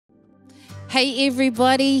Hey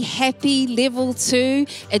everybody, happy level 2.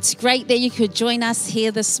 It's great that you could join us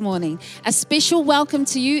here this morning. A special welcome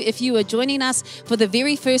to you if you are joining us for the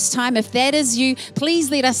very first time. If that is you,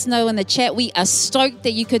 please let us know in the chat. We are stoked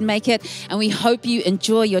that you could make it, and we hope you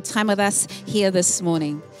enjoy your time with us here this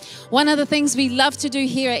morning. One of the things we love to do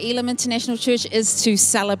here at Elam International Church is to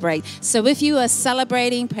celebrate. So if you are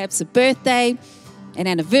celebrating perhaps a birthday, an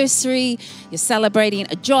anniversary, you're celebrating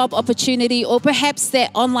a job opportunity, or perhaps that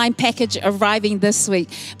online package arriving this week,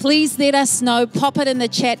 please let us know. Pop it in the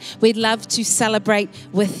chat. We'd love to celebrate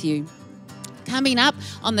with you. Coming up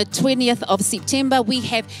on the 20th of September, we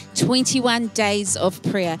have 21 days of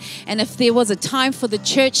prayer. And if there was a time for the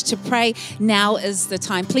church to pray, now is the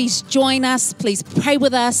time. Please join us. Please pray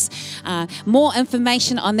with us. More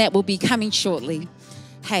information on that will be coming shortly.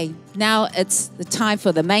 Hey, now it's the time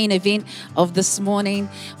for the main event of this morning.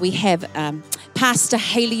 We have Pastor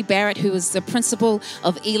Hayley Barrett, who is the principal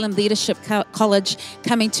of Elam Leadership College,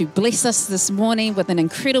 coming to bless us this morning with an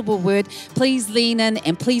incredible word. Please lean in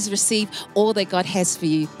and please receive all that God has for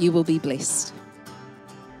you. You will be blessed.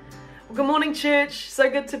 Good morning, church. So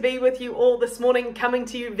good to be with you all this morning, coming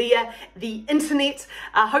to you via the internet.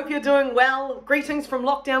 I hope you're doing well. Greetings from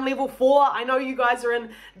lockdown level 4. I know you guys are in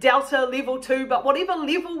Delta level 2, but whatever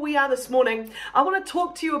level we are this morning, I want to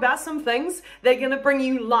talk to you about some things that are going to bring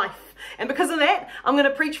you life. And because of that, I'm going to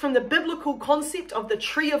preach from the biblical concept of the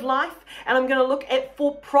tree of life, and I'm going to look at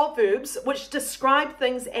 4 proverbs which describe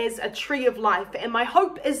things as a tree of life. And my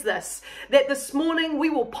hope is this, that this morning we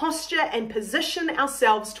will posture and position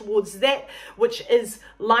ourselves towards that which is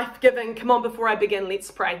life-giving. Come on, before I begin, let's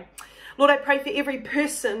pray. Lord, I pray for every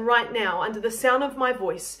person right now under the sound of my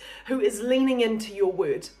voice who is leaning into your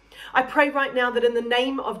word. I pray right now that in the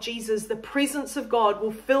name of Jesus, the presence of God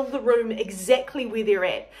will fill the room exactly where they're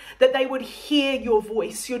at, that they would hear your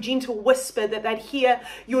voice, your gentle whisper, that they'd hear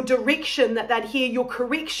your direction, that they'd hear your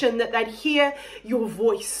correction, that they'd hear your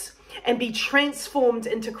voice and be transformed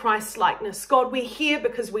into Christ's likeness. God, we're here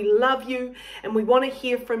because we love you and we want to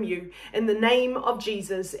hear from you in the name of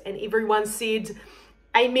Jesus. And everyone said,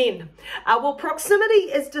 amen. Well,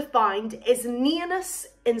 proximity is defined as nearness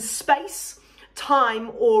in space,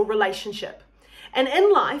 time, or relationship. And in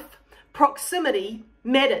life, proximity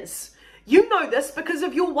matters. You know this because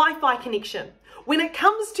of your Wi-Fi connection. When it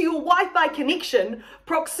comes to your Wi-Fi connection,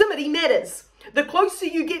 proximity matters. The closer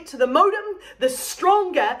you get to the modem, the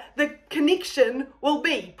stronger the connection will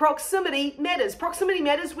be. Proximity matters. Proximity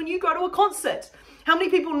matters when you go to a concert. How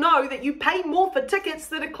many people know that you pay more for tickets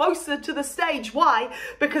that are closer to the stage? Why?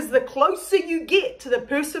 Because the closer you get to the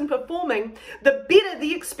person performing, the better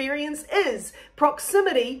the experience is.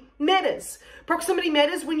 Proximity matters. Proximity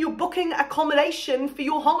matters when you're booking accommodation for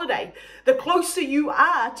your holiday. The closer you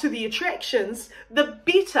are to the attractions, the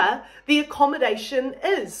better the accommodation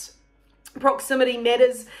is. Proximity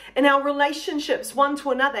matters in our relationships one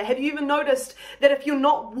to another. Have you even noticed that if you're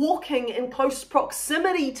not walking in close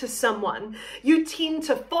proximity to someone, you tend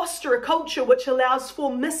to foster a culture which allows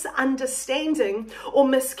for misunderstanding or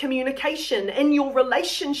miscommunication in your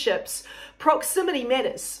relationships? Proximity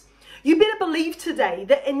matters. You better believe today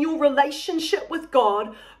that in your relationship with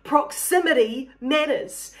God, proximity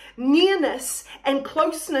matters. Nearness and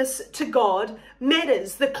closeness to God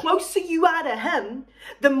matters. The closer you are to Him,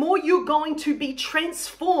 the more you're going to be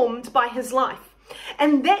transformed by His life.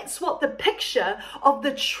 And that's what the picture of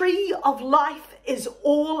the tree of life is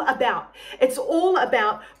all about. It's all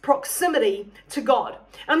about proximity to God.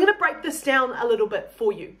 I'm going to break this down a little bit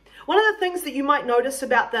for you. One of the things that you might notice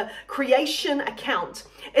about the creation account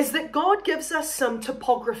is that God gives us some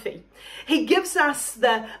topography. He gives us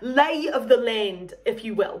the lay of the land, if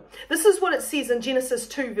you will. This is what it says in Genesis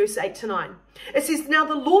 2, verse 8 to 9. It says, "Now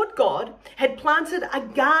the Lord God had planted a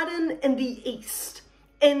garden in the east,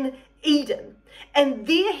 in Eden, and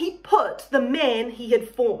there He put the man He had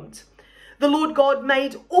formed. The Lord God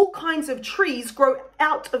made all kinds of trees grow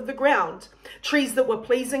out of the ground, trees that were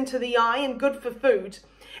pleasing to the eye and good for food.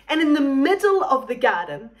 And in the middle of the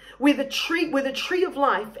garden were the tree of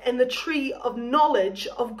life and the tree of knowledge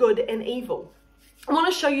of good and evil." I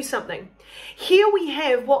want to show you something. Here we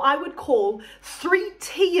have what I would call 3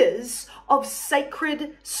 tiers of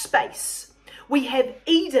sacred space. We have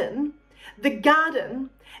Eden, the garden,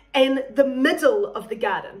 and the middle of the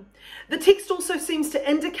garden. The text also seems to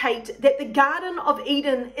indicate that the Garden of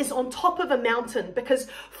Eden is on top of a mountain because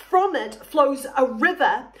from it flows a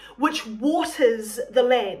river which waters the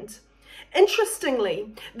land.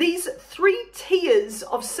 Interestingly, these 3 tiers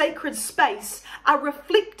of sacred space are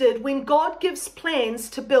reflected when God gives plans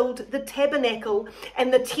to build the tabernacle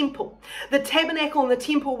and the temple. The tabernacle and the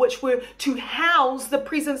temple, which were to house the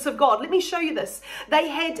presence of God. Let me show you this. They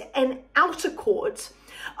had an outer court,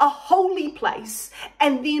 a holy place,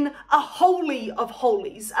 and then a holy of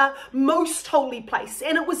holies, a most holy place.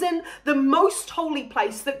 And it was in the most holy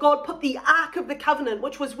place that God put the Ark of the Covenant,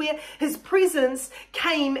 which was where his presence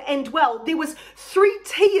came and dwelled. There was 3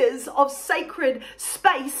 tiers of sacred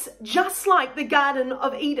space, just like the Garden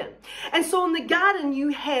of Eden. And so in the garden, you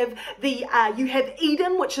have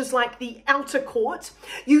Eden, which is like the outer court.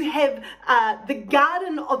 You have the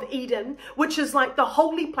Garden of Eden, which is like the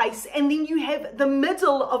holy place. And then you have the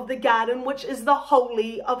middle of the garden, which is the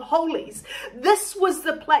Holy of Holies. This was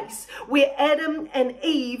the place where Adam and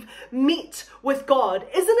Eve met with God.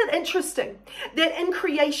 Isn't it interesting that in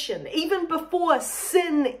creation, even before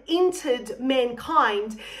sin entered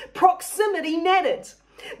mankind, proximity mattered?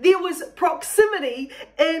 There was proximity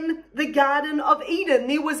in the Garden of Eden.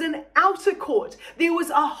 There was an outer court. There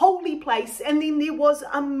was a holy place, and then there was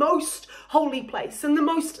a most holy place. And the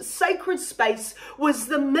most sacred space was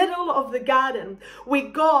the middle of the garden, where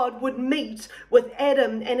God would meet with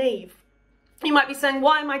Adam and Eve. You might be saying,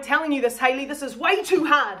 why am I telling you this, Hayley? This is way too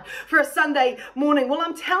hard for a Sunday morning. Well,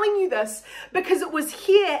 I'm telling you this because it was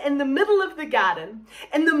here in the middle of the garden,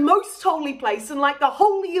 in the most holy place, and like the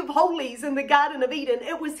Holy of Holies in the Garden of Eden.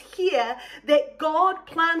 It was here that God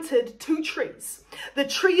planted 2 trees, the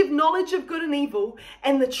tree of knowledge of good and evil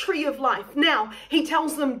and the tree of life. Now, he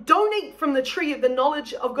tells them, don't eat from the tree of the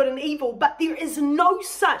knowledge of good and evil, but there is no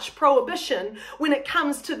such prohibition when it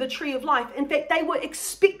comes to the tree of life. In fact, they were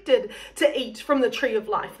expected to eat from the tree of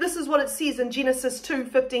life. This is what it says in Genesis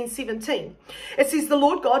 2:15-17. It says, the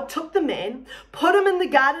Lord God took the man, put him in the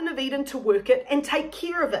Garden of Eden to work it and take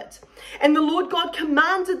care of it. And the Lord God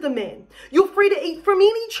commanded the man, you're free to eat from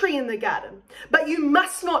any tree in the garden, but you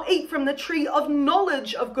must not eat from the tree of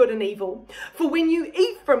knowledge of good and evil, for when you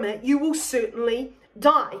eat from it, you will certainly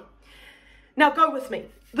die. Now go with me.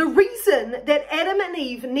 The reason that Adam and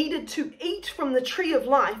Eve needed to eat from the tree of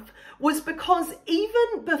life was because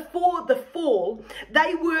even before the fall,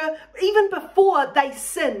 even before they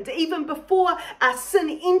sinned, even before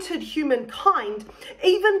sin entered humankind,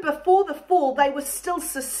 even before the fall, they were still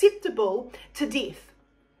susceptible to death.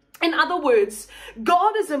 In other words,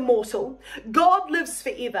 God is immortal, God lives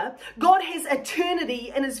forever, God has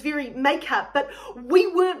eternity in his very makeup, but we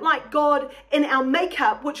weren't like God in our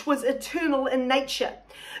makeup, which was eternal in nature.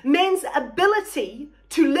 Man's ability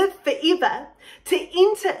to live forever, to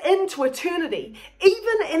enter into eternity,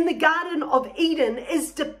 even in the Garden of Eden,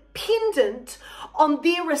 is dependent on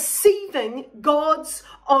their receiving God's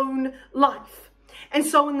own life. And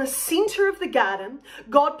so in the center of the garden,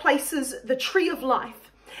 God places the tree of life,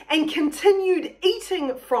 and continued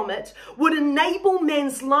eating from it would enable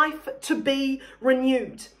man's life to be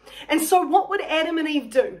renewed. And so what would Adam and Eve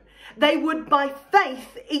do? They would by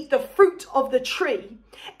faith eat the fruit of the tree,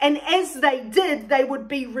 and as they did, they would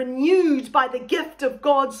be renewed by the gift of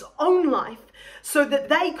God's own life so that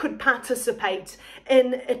they could participate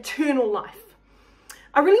in eternal life.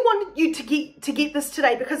 I really wanted you to get this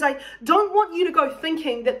today, because I don't want you to go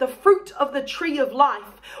thinking that the fruit of the tree of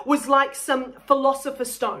life was like some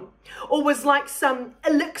philosopher's stone or was like some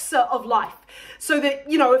elixir of life. So that,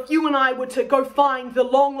 if you and I were to go find the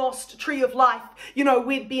long lost tree of life,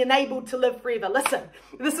 we'd be enabled to live forever. Listen,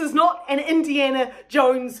 this is not an Indiana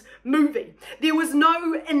Jones movie. There was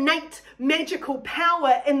no innate magical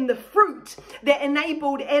power in the fruit that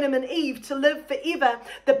enabled Adam and Eve to live forever.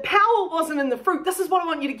 The power wasn't in the fruit. This is what I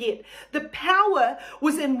want you to get. The power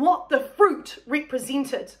was in what the fruit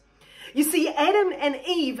represented. You see, Adam and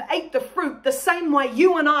Eve ate the fruit the same way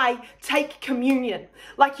you and I take communion,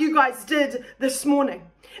 like you guys did this morning.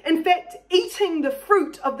 In fact, eating the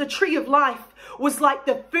fruit of the tree of life was like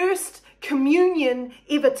the first communion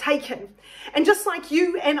ever taken. And just like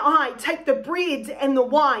you and I take the bread and the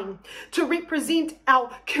wine to represent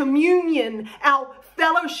our communion, our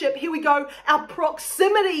fellowship, here we go, our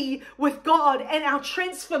proximity with God and our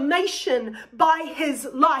transformation by his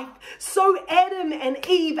life, so Adam and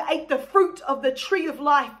Eve ate the fruit of the tree of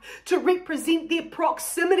life to represent their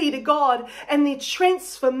proximity to God and their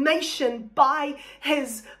transformation by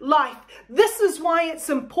his life. This is why it's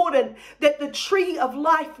important that the tree of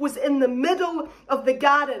life was in the middle of the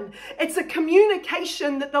garden. It's a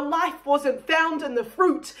communication that the life wasn't found in the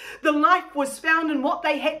fruit. The life was found in what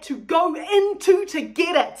they had to go into to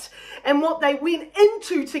get it. And what they went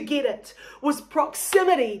into to get it was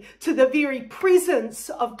proximity to the very presence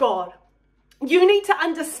of God. You need to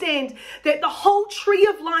understand that the whole tree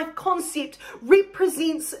of life concept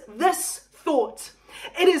represents this thought.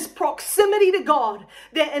 It is proximity to God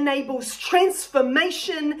that enables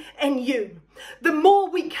transformation in you. The more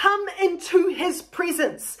we come into his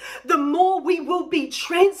presence, the more we will be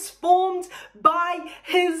transformed by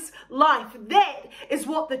his life. That is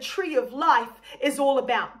what the tree of life is all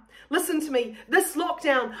about. Listen to me, this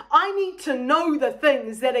lockdown, I need to know the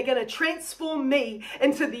things that are going to transform me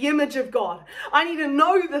into the image of God. I need to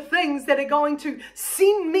know the things that are going to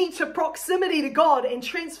send me to proximity to God and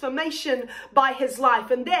transformation by his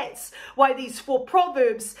life. And that's why these 4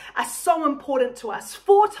 Proverbs are so important to us.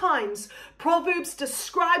 4 times, Proverbs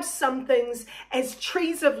describes some things as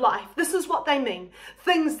trees of life. This is what they mean.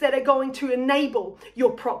 Things that are going to enable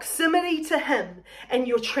your proximity to him and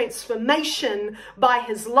your transformation by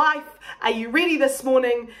his life. Are you ready this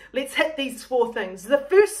morning? Let's hit these 4 things. The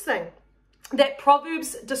first thing that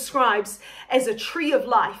Proverbs describes as a tree of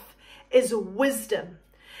life is wisdom.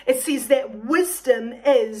 It says that wisdom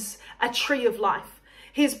is a tree of life.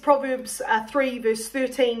 Here's Proverbs 3 verse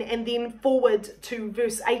 13 and then forward to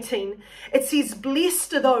verse 18. It says,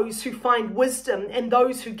 "Blessed are those who find wisdom and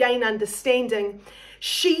those who gain understanding.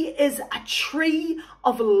 She is a tree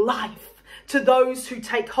of life to those who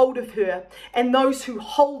take hold of her, and those who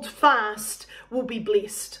hold fast will be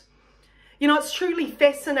blessed." You know, it's truly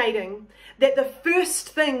fascinating that the first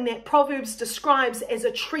thing that Proverbs describes as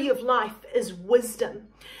a tree of life is wisdom.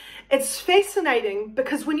 It's fascinating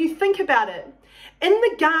because when you think about it, in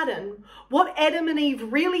the garden, what Adam and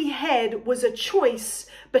Eve really had was a choice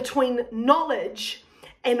between knowledge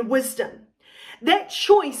and wisdom. That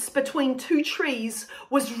choice between 2 trees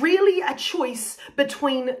was really a choice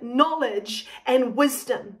between knowledge and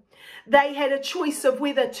wisdom. They had a choice of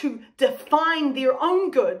whether to define their own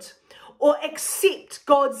good or accept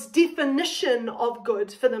God's definition of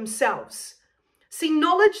good for themselves. See,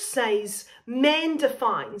 knowledge says man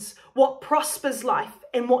defines what prospers life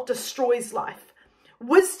and what destroys life.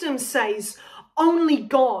 Wisdom says only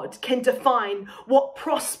God can define what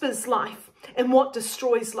prospers life and what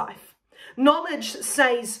destroys life. Knowledge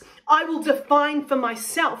says, I will define for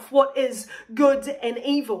myself what is good and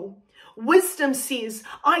evil. Wisdom says,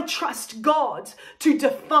 I trust God to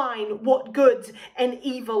define what good and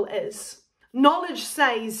evil is. Knowledge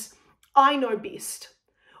says, I know best.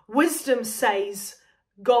 Wisdom says,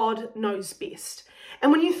 God knows best.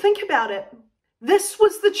 And when you think about it, this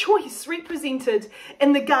was the choice represented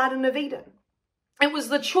in the Garden of Eden. It was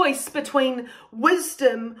the choice between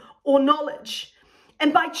wisdom or knowledge.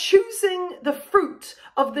 And by choosing the fruit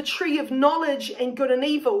of the tree of knowledge and good and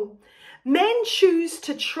evil, men choose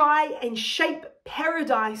to try and shape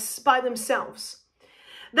paradise by themselves.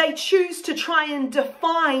 They choose to try and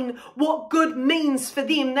define what good means for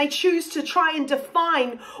them. They choose to try and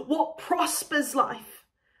define what prospers life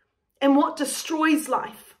and what destroys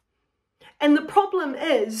life. And the problem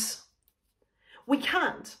is, we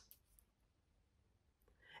can't.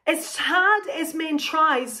 As hard as man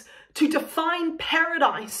tries to define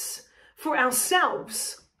paradise for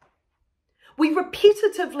ourselves, we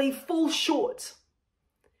repetitively fall short.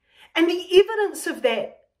 And the evidence of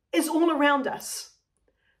that is all around us.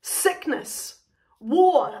 Sickness,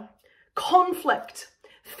 war, conflict,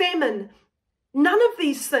 famine, none of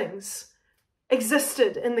these things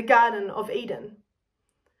existed in the Garden of Eden.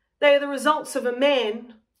 They are the results of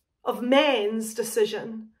man's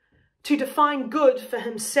decision to define good for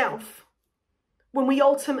himself when we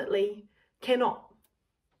ultimately cannot.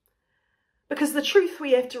 Because the truth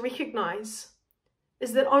we have to recognize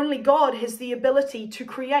is that only God has the ability to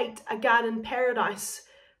create a garden paradise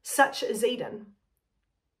such as Eden.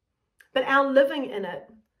 But our living in it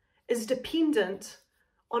is dependent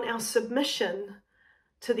on our submission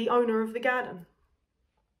to the owner of the garden.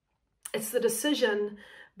 It's the decision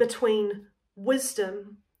between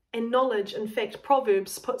wisdom and knowledge. In fact,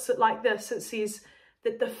 Proverbs puts it like this. It says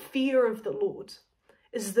that the fear of the Lord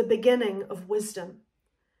is the beginning of wisdom.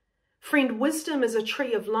 Friend, wisdom is a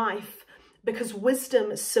tree of life because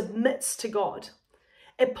wisdom submits to God.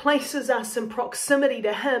 It places us in proximity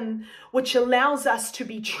to him, which allows us to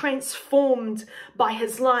be transformed by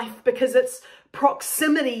his life because it's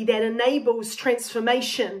proximity that enables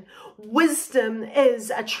transformation. Wisdom is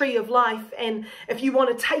a tree of life. And if you want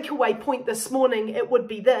a takeaway point this morning, it would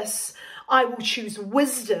be this: I will choose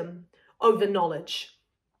wisdom over knowledge.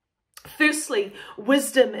 Firstly,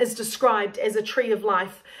 wisdom is described as a tree of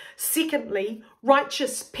life. Secondly,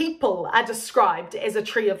 righteous people are described as a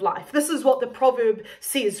tree of life. This is what the proverb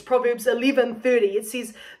says, Proverbs 11:30. It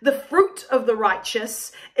says, the fruit of the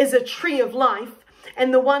righteous is a tree of life,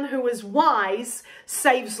 and the one who is wise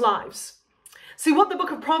saves lives. See, what the book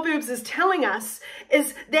of Proverbs is telling us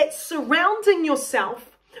is that surrounding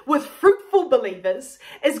yourself with fruitful believers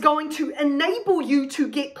is going to enable you to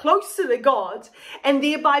get closer to God and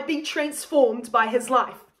thereby be transformed by his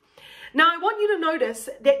life. Now, I want you to notice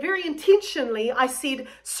that very intentionally I said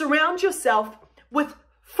surround yourself with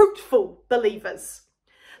fruitful believers.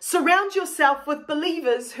 Surround yourself with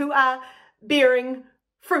believers who are bearing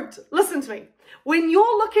fruit. Listen to me. When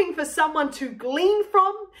you're looking for someone to glean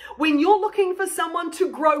from, when you're looking for someone to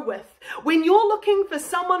grow with, when you're looking for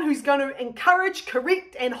someone who's going to encourage,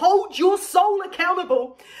 correct, and hold your soul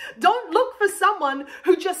accountable, don't look for someone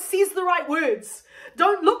who just says the right words.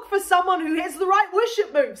 Don't look for someone who has the right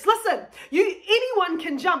worship moves. Listen, anyone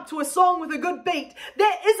can jump to a song with a good beat.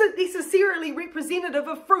 That isn't necessarily representative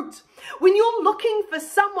of fruit. When you're looking for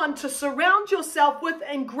someone to surround yourself with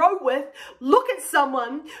and grow with, look at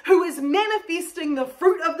someone who is manifesting the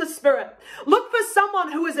fruit of the Spirit. Look for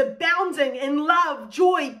someone who is abounding in love,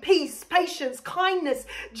 joy, peace, patience, kindness,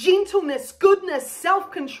 gentleness, goodness,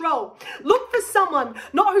 self-control. Look for someone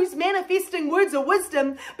not who's manifesting words of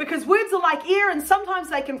wisdom, because words are like air and sometimes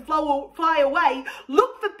they can fly away.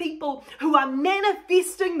 Look for people who are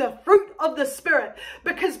manifesting the fruit of the Spirit,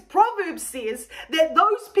 because Proverbs says that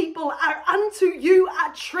those people are unto you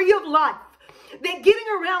a tree of life. That getting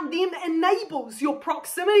around them enables your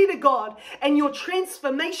proximity to God and your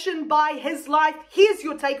transformation by his life. Here's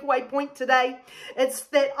your takeaway point today. It's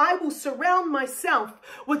that I will surround myself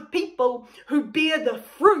with people who bear the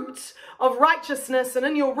fruit of righteousness. And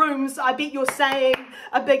in your rooms, I bet you're saying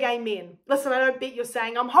a big amen. Listen, I don't bet you're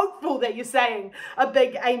saying, I'm hopeful that you're saying a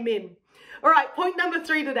big amen. All right, point number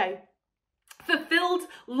 3 today. Fulfilled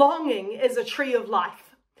longing is a tree of life.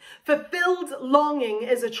 Fulfilled longing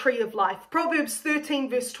is a tree of life. Proverbs 13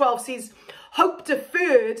 verse 12 says, hope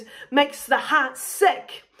deferred makes the heart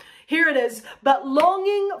sick. Here it is. But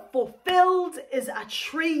longing fulfilled is a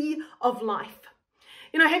tree of life.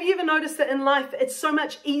 You know, have you ever noticed that in life it's so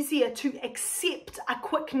much easier to accept a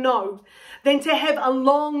quick no than to have a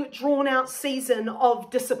long drawn out season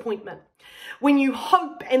of disappointment? When you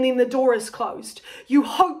hope and then the door is closed. You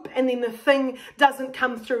hope and then the thing doesn't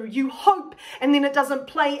come through. You hope and then it doesn't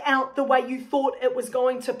play out the way you thought it was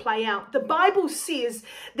going to play out. The Bible says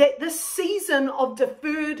that this season of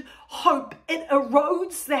deferred hope, it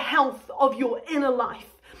erodes the health of your inner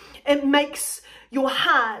life. It makes your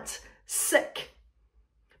heart sick.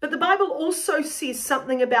 But the Bible also says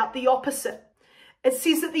something about the opposite. It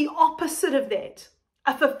says that the opposite of that,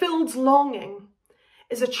 a fulfilled longing,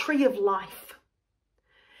 is a tree of life.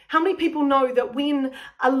 How many people know that when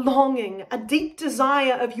a longing, a deep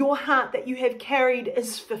desire of your heart that you have carried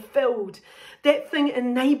is fulfilled, that thing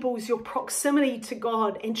enables your proximity to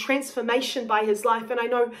God and transformation by his life? And I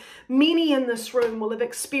know many in this room will have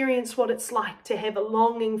experienced what it's like to have a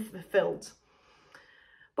longing fulfilled.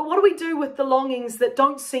 But what do we do with the longings that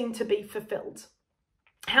don't seem to be fulfilled?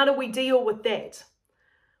 How do we deal with that?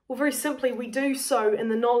 Well, very simply, we do so in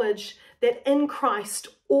the knowledge that in Christ,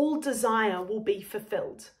 all desire will be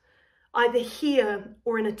fulfilled, either here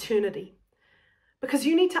or in eternity. Because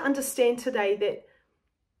you need to understand today that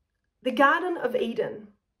the Garden of Eden,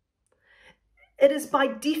 it is by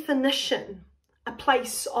definition a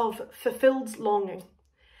place of fulfilled longing.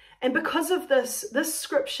 And because of this, this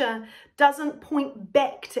scripture doesn't point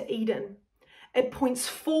back to Eden. It points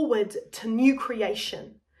forward to new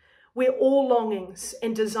creation, where all longings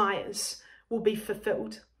and desires will be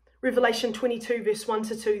fulfilled. Revelation 22 verse 1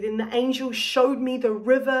 to 2, then the angel showed me the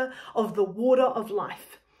river of the water of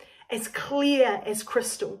life, as clear as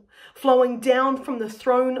crystal, flowing down from the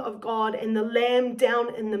throne of God and the Lamb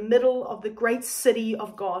down in the middle of the great city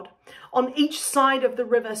of God. On each side of the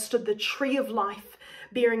river stood the tree of life,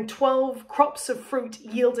 bearing 12 crops of fruit,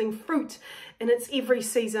 yielding fruit in its every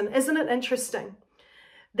season. Isn't it interesting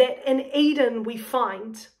that in Eden we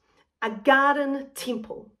find a garden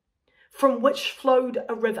temple from which flowed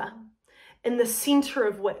a river, in the center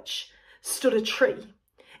of which stood a tree.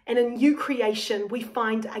 And in new creation, we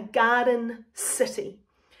find a garden city,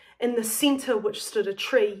 in the center which stood a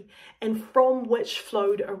tree, and from which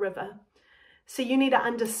flowed a river. So you need to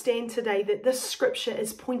understand today that this scripture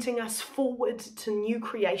is pointing us forward to new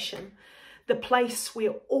creation, the place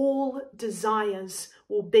where all desires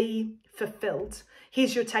will be fulfilled.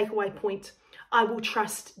 Here's your takeaway point. I will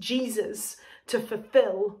trust Jesus to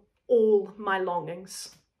fulfill all my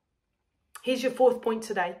longings. Here's your 4th point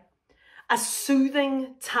today. A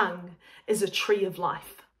soothing tongue is a tree of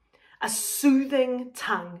life. A soothing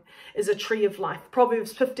tongue is a tree of life.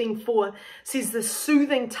 Proverbs 15:4 says the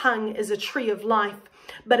soothing tongue is a tree of life,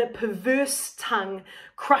 but a perverse tongue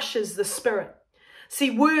crushes the spirit. See,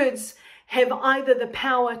 words have either the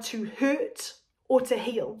power to hurt or to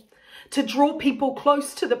heal, to draw people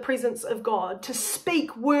close to the presence of God, to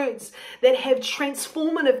speak words that have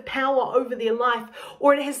transformative power over their life,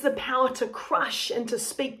 or it has the power to crush and to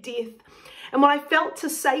speak death. And what I felt to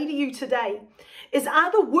say to you today is,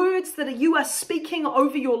 are the words that you are speaking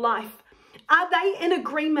over your life, are they in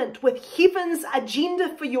agreement with heaven's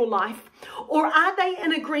agenda for your life, or are they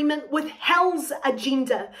in agreement with hell's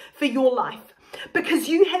agenda for your life? Because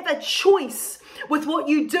you have a choice with what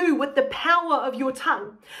you do with the power of your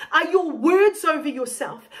tongue. Are your words over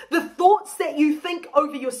yourself, the thoughts that you think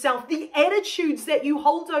over yourself, the attitudes that you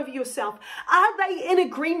hold over yourself, are they in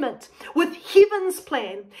agreement with heaven's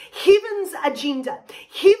plan, heaven's agenda,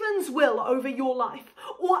 heaven's will over your life?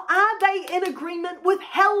 Or are they in agreement with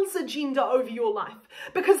hell's agenda over your life?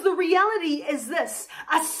 Because the reality is this: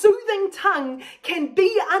 a soothing tongue can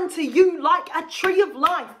be unto you like a tree of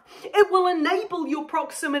life. It will enable your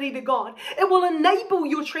proximity to God. It will enable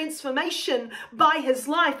your transformation by his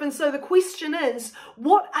life. And so the question is,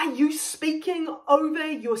 what are you speaking over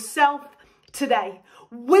yourself today?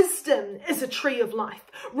 Wisdom is a tree of life.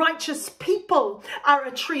 Righteous people are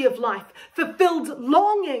a tree of life. Fulfilled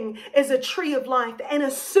longing is a tree of life. And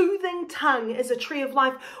a soothing tongue is a tree of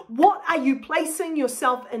life. What are you placing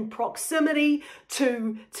yourself in proximity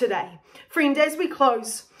to today? Friend, as we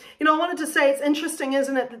close, I wanted to say, it's interesting,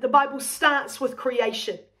 isn't it, that the Bible starts with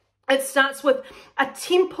creation. It starts with a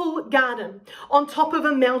temple garden on top of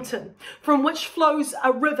a mountain from which flows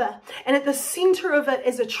a river. And at the center of it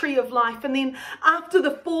is a tree of life. And then after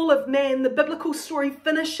the fall of man, the biblical story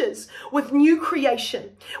finishes with new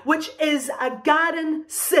creation, which is a garden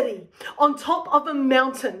city on top of a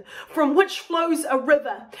mountain from which flows a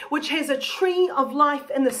river, which has a tree of life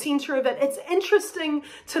in the center of it. It's interesting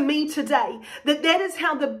to me today that that is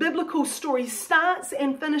how the biblical story starts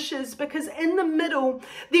and finishes, because in the middle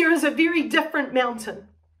there is a very different mountain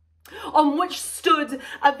on which stood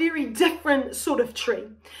a very different sort of tree.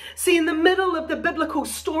 See, in the middle of the biblical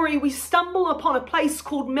story, we stumble upon a place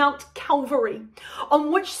called Mount Calvary,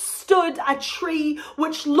 on which stood a tree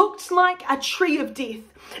which looked like a tree of death.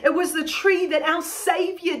 It was the tree that our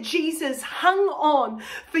Savior Jesus hung on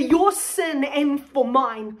for your sin and for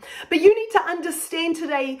mine. But you need to understand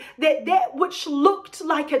today that that which looked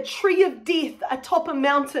like a tree of death atop a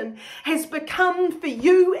mountain has become for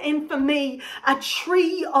you and for me a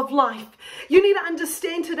tree of life. You need to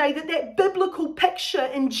understand today that that biblical picture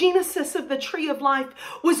in Genesis of the tree of life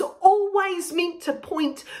was always meant to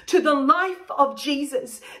point to the life of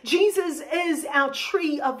Jesus. Jesus is our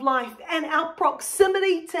tree of life, and our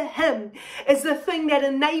proximity to him is the thing that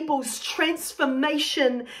enables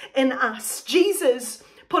transformation in us. Jesus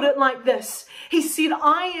put it like this. He said,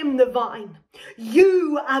 I am the vine,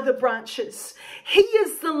 you are the branches. He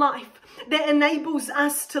is the life that enables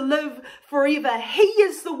us to live forever. He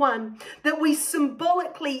is the one that we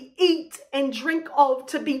symbolically eat and drink of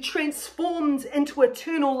to be transformed into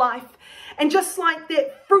eternal life. And just like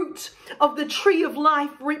that fruit of the tree of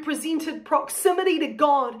life represented proximity to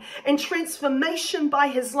God and transformation by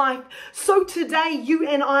his life, so today you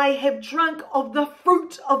and I have drunk of the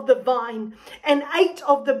fruit of the vine and ate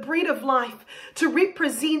of the bread of life to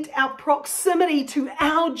represent our proximity to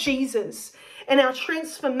our Jesus and our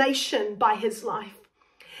transformation by his life.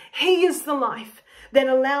 He is the life that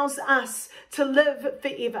allows us to live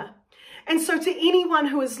forever. And so to anyone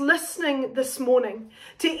who is listening this morning,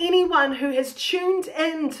 to anyone who has tuned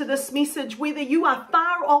in to this message, whether you are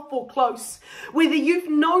far off or close, whether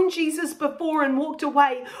you've known Jesus before and walked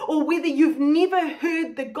away, or whether you've never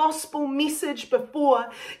heard the gospel message before,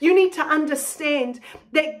 you need to understand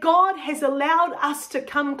that God has allowed us to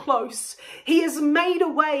come close. He has made a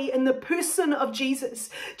way in the person of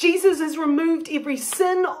Jesus. Jesus has removed every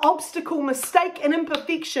sin, obstacle, mistake, and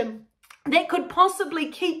imperfection that could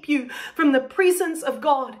possibly keep you from the presence of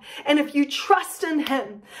God. And if you trust in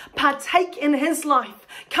him, partake in his life,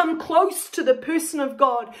 come close to the person of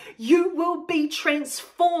God, you will be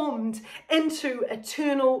transformed into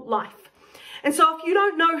eternal life. And so if you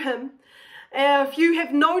don't know him, if you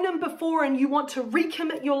have known him before and you want to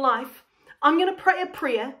recommit your life, I'm going to pray a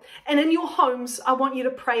prayer, and in your homes, I want you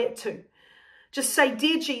to pray it too. Just say,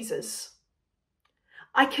 Dear Jesus,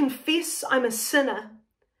 I confess I'm a sinner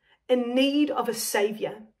in need of a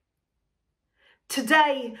Savior.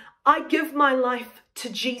 Today, I give my life to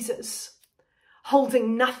Jesus,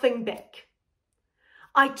 holding nothing back.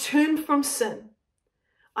 I turn from sin.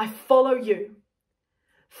 I follow you.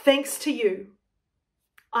 Thanks to you,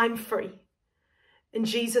 I'm free. In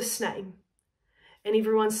Jesus' name. And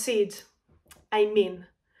everyone said, Amen.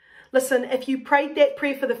 Listen, if you prayed that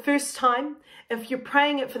prayer for the first time, if you're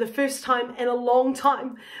praying it for the first time in a long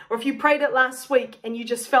time, or if you prayed it last week and you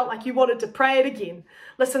just felt like you wanted to pray it again,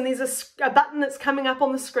 listen, there's a button that's coming up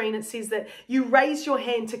on the screen. It says that you raise your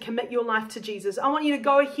hand to commit your life to Jesus. I want you to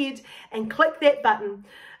go ahead and click that button.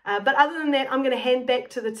 But other than that, I'm going to hand back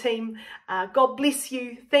to the team. God bless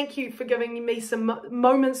you. Thank you for giving me some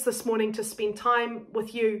moments this morning to spend time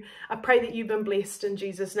with you. I pray that you've been blessed in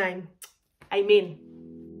Jesus' name. Amen.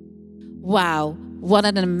 Wow, what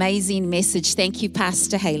an amazing message. Thank you,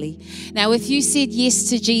 Pastor Hayley. Now, if you said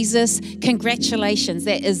yes to Jesus, congratulations.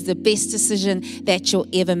 That is the best decision that you'll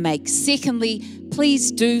ever make. Secondly,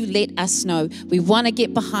 please do let us know. We want to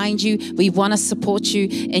get behind you. We want to support you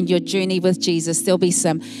in your journey with Jesus. There'll be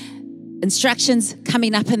some instructions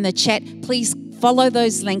coming up in the chat. Please follow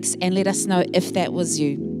those links and let us know if that was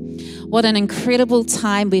you. What an incredible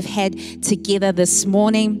time we've had together this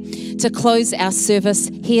morning. To close our service,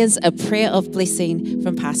 here's a prayer of blessing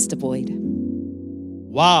from Pastor Boyd.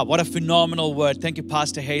 Wow, what a phenomenal word. Thank you,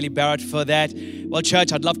 Pastor Hayley, Barrett, for that. Well,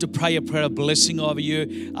 church, I'd love to pray a prayer of blessing over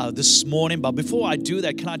you this morning. But before I do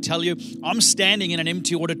that, can I tell you, I'm standing in an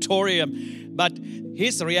empty auditorium. But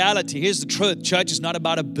here's the reality. Here's the truth. Church is not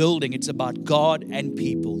about a building. It's about God and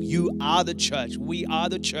people. You are the church. We are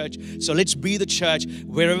the church. So let's be the church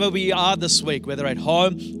wherever we are this week, whether at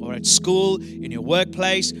home or at school, in your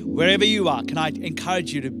workplace, wherever you are. Can I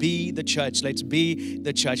encourage you to be the church? Let's be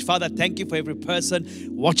the church. Father, thank you for every person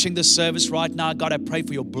watching this service right now. God, I pray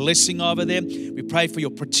for your blessing over them. We pray for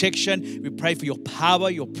your protection. We pray for your power,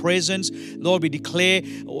 your presence. Lord, we declare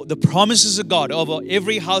the promises of God over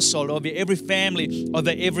every household, over every family,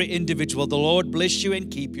 over every individual. The Lord bless you and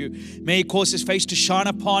keep you. May He cause His face to shine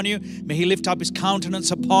upon you. May He lift up His countenance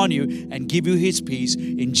upon you and give you His peace.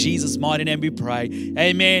 In Jesus' mighty name we pray.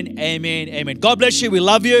 Amen, amen, amen. God bless you. We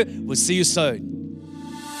love you. We'll see you soon.